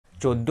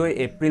14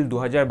 April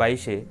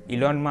 2022-এ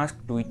Elon Musk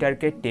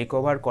টুইটারকে take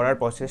over করার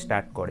process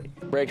start করে।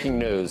 Breaking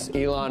news,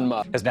 Elon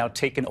Musk has now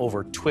taken over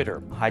Twitter.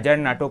 হাজার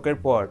নাটকের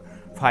পর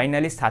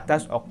finally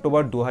 27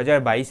 October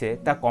 2022-এ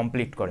তা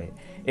কমপ্লিট করে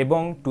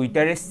এবং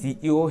টুইটারের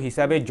সিইও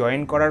হিসাবে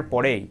জয়েন করার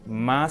পরেই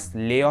মাস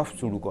লে অফ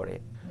শুরু করে।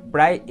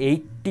 প্রায়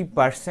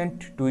 80%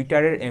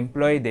 টুইটারের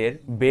এমপ্লয়ীদের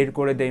বের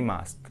করে দেয়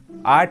মাস্ক।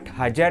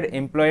 8,000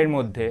 এমপ্লয়ের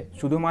মধ্যে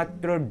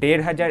শুধুমাত্র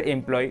 1,500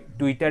 এমপ্লয়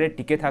টুইটারে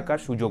টিকে থাকার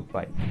সুযোগ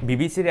পায়।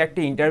 বিবিসির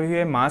একটি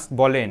ইন্টারভিউয়ে মাস্ক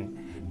বলেন,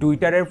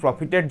 টুইটারের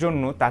প্রফিটের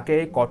জন্য তাকে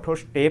এই কঠোর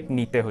স্টেপ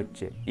নিতে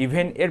হচ্ছে।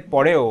 ইভেন এর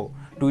পরেও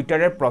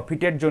টুইটারের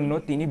প্রফিটের জন্য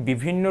তিনি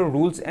বিভিন্ন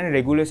রুলস অ্যান্ড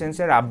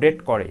রেগুলেশনসের আপডেট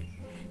করে।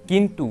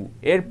 কিন্তু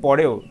এর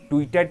পরেও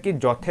টুইটার কি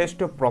যথেষ্ট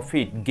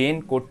প্রফিট গেইন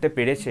করতে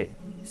পেরেছে?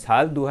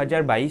 সাল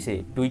 2022-এ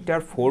টুইটার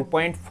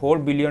 4.4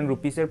 বিলিয়ন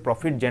রুপিসের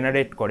প্রফিট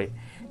জেনারেট করে,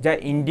 যা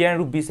ইন্ডিয়ান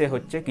রুপিসে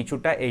হচ্ছে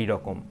কিছুটা এই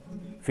রকম।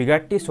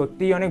 ফিগারটি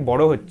সত্যিই অনেক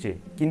বড় হচ্ছে,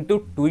 কিন্তু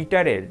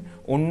টুইটারের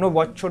অন্য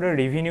বছরের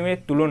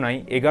রেভিনিউয়ের তুলনায়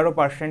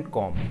 11%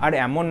 কম। আর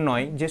এমন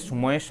নয় যে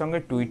সময়ের সঙ্গে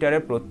টুইটারে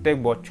প্রত্যেক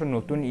বছর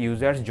নতুন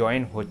ইউজার্স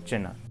জয়েন হচ্ছে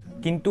না।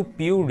 কিন্তু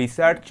পিউ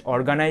রিসার্চ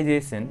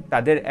অর্গানাইজেশন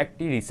তাদের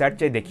একটি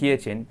রিসার্চে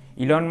দেখিয়েছেন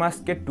ইলন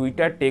মাস্কের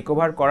টুইটার টেক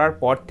ওভার করার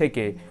পর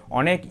থেকে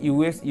অনেক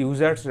ইউএস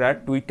ইউজার্সরা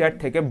টুইটার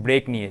থেকে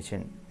ব্রেক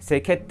নিয়েছেন।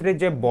 সেক্ষেত্রে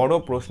যে বড়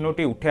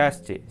প্রশ্নটি উঠে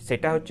আসছে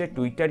সেটা হচ্ছে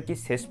টুইটার কি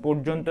শেষ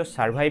পর্যন্ত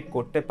সার্ভাইভ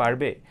করতে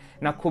পারবে,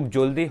 না খুব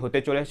জলদি হতে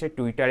চলেছে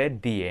টুইটারের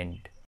the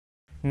end.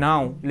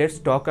 Now let's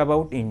talk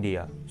about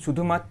India.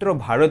 শুধুমাত্র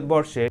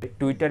ভারতবর্ষে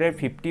টুইটারের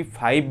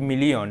 55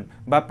 মিলিয়ন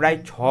বা প্রায়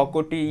 6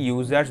 কোটি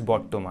ইউজার্স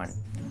বর্তমান।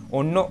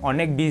 অন্য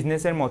অনেক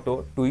বিজনেসের মতো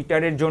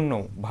টুইটারের জন্য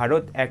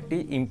ভারত একটি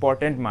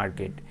ইম্পর্ট্যান্ট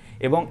মার্কেট,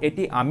 এবং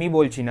এটি আমি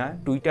বলছি না,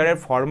 টুইটারের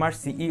former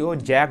CEO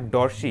Jack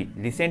Dorsey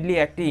recently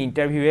একটি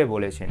ইন্টারভিউয়ে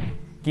বলেছেন।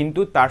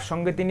 কিন্তু তার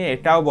সঙ্গে তিনি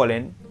এটাও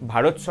বলেন,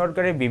 ভারত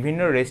সরকারের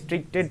বিভিন্ন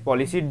রেস্ট্রিক্টেড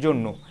পলিসির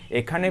জন্য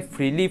এখানে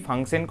ফ্রিলি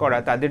ফাংশন করা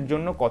তাদের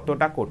জন্য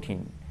কতটা কঠিন।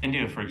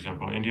 India, for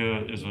example, India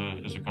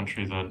is a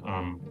country that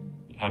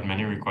had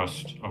many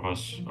requests of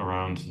us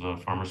around the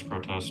farmers'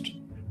 protest,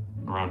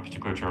 around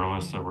particular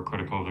journalists that were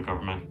critical of the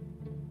government,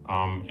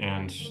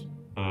 and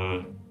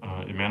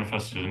it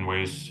manifested in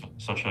ways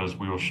such as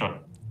we will shut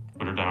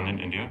Twitter down in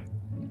India,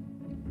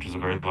 which is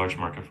a very large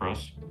market for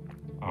us.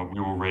 We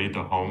will raid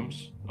the homes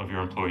of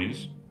your employees,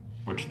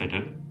 which they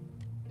did.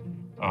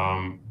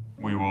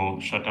 We will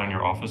shut down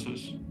your offices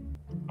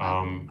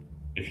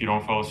if you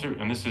don't follow suit.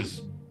 And this is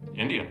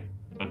India,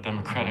 a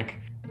democratic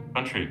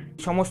country.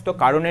 সমস্ত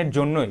কারণের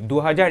জন্যই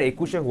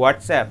 2021-এ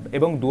WhatsApp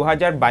এবং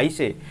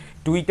 2022-এ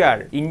Twitter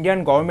Indian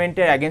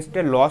গভর্নমেন্টের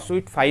এগেনস্টে ল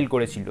sweet file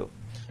করেছিল।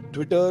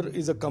 Twitter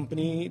is a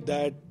company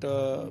that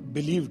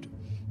believed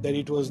that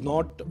it was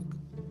not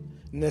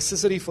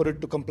necessary for it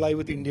to comply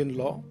with Indian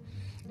law.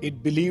 It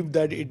believed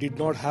that it did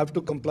not have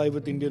to comply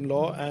with Indian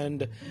law and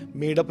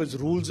made up its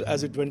rules as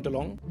it went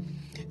along.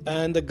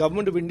 And the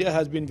government of India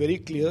has been very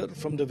clear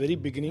from the very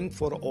beginning,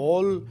 for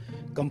all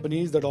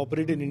companies that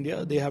operate in India,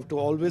 they have to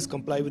always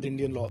comply with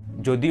Indian law.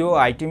 যদিও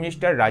IT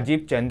minister Rajib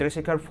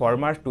Chandrashekhar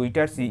former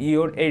Twitter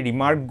সিইওর এই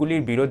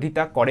রিমার্কগুলির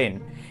বিরোধিতা করেন,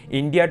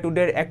 India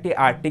টুডের একটি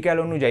article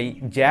অনুযায়ী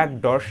Jack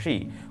Dorsey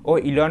ও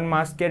Elon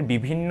মাস্কের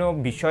বিভিন্ন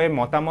বিষয়ে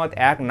মতামত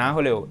এক না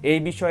হলেও এই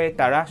বিষয়ে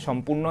তারা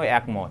সম্পূর্ণ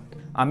একমত।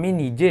 আমি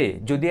নিজে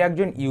যদি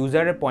একজন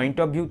ইউজারের পয়েন্ট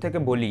অফ ভিউ থেকে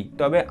বলি,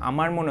 তবে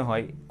আমার মনে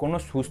হয় কোনো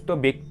সুস্থ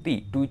ব্যক্তি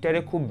টুইটারে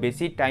খুব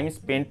বেশি টাইম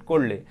স্পেন্ড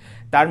করলে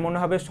তার মনে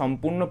হবে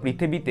সম্পূর্ণ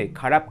পৃথিবীতে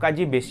খারাপ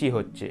কাজই বেশি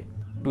হচ্ছে।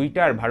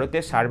 টুইটার ভারতে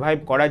সার্ভাইভ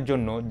করার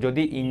জন্য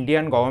যদি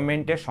ইন্ডিয়ান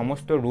গভর্নমেন্টের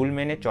সমস্ত রুল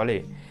মেনে চলে,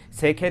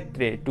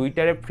 সেক্ষেত্রে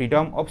টুইটারের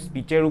ফ্রিডম অফ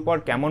স্পিচের উপর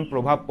কেমন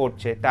প্রভাব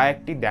পড়ছে তা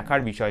একটি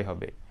দেখার বিষয়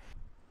হবে।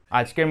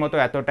 আজকের মতো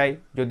এতটাই।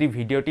 যদি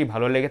ভিডিওটি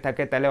ভালো লেগে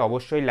থাকে তাহলে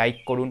অবশ্যই লাইক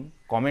করুন,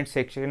 কমেন্ট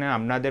সেকশনে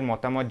আপনাদের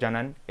মতামত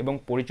জানান এবং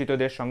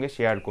পরিচিতদের সঙ্গে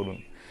শেয়ার করুন।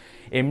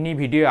 এমনি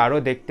ভিডিও আরও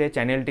দেখতে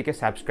চ্যানেলটিকে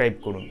সাবস্ক্রাইব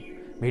করুন।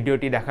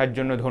 ভিডিওটি দেখার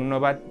জন্য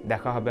ধন্যবাদ।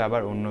 দেখা হবে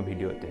আবার অন্য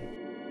ভিডিওতে।